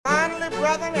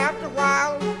brethren, after a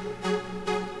while,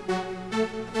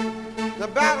 the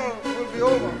battle will be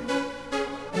over.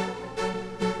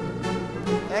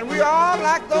 And we all,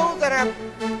 like those that have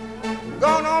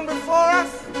gone on before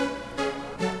us,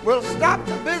 will stop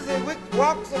the busy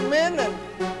walks of men and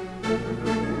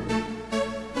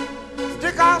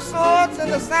stick our swords in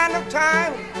the sand of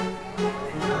time.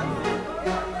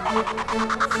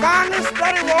 Finally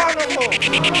study war no more.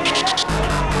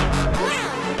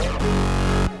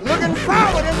 Looking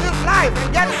forward in this life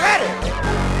and getting ready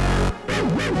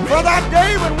for that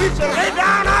day when we shall lay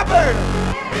down our burden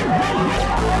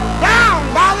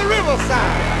down by the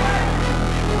riverside.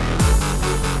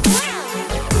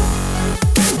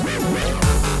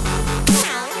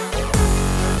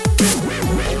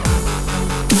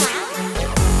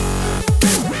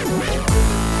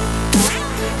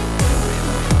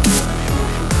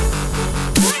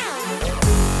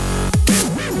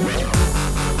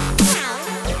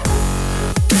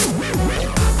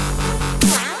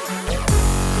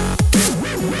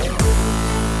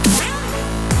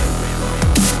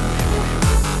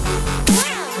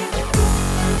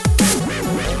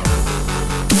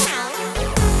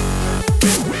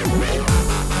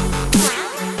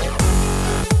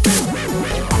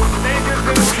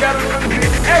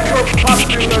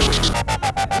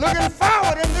 Looking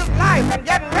forward in this life and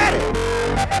getting ready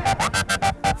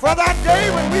for that day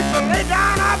when we shall lay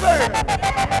down our burden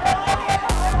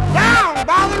down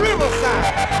by the riverside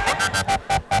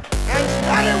and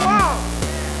study war.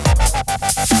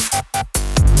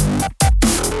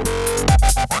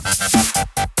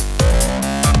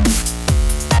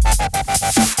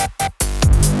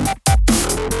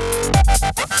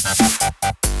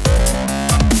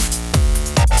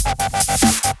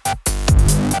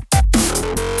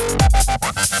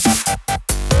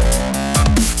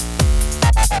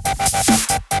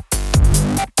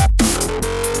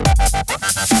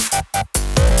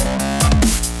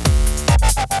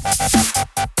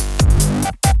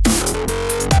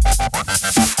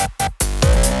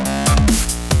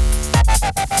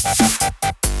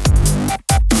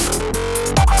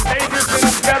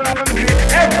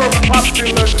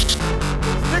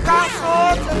 Stick our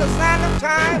swords in the sand of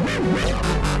time.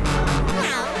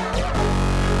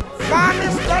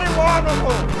 Finally study war no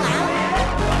more.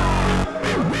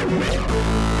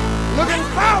 Looking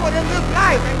forward in this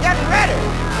life and getting ready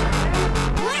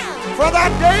for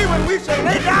that day when we shall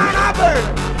lay down our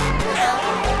burden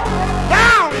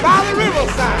down by the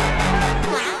riverside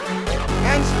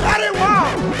and study war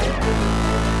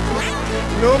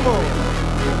no more.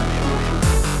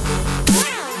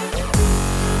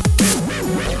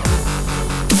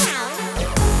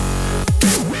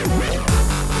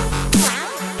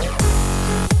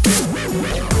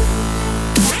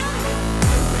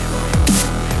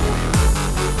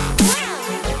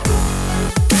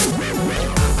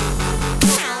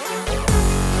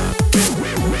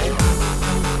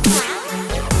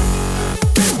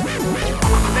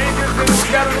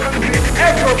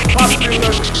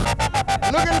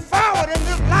 Looking forward in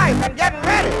this life and getting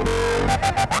ready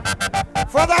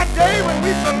for that day when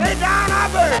we shall lay down our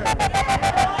burden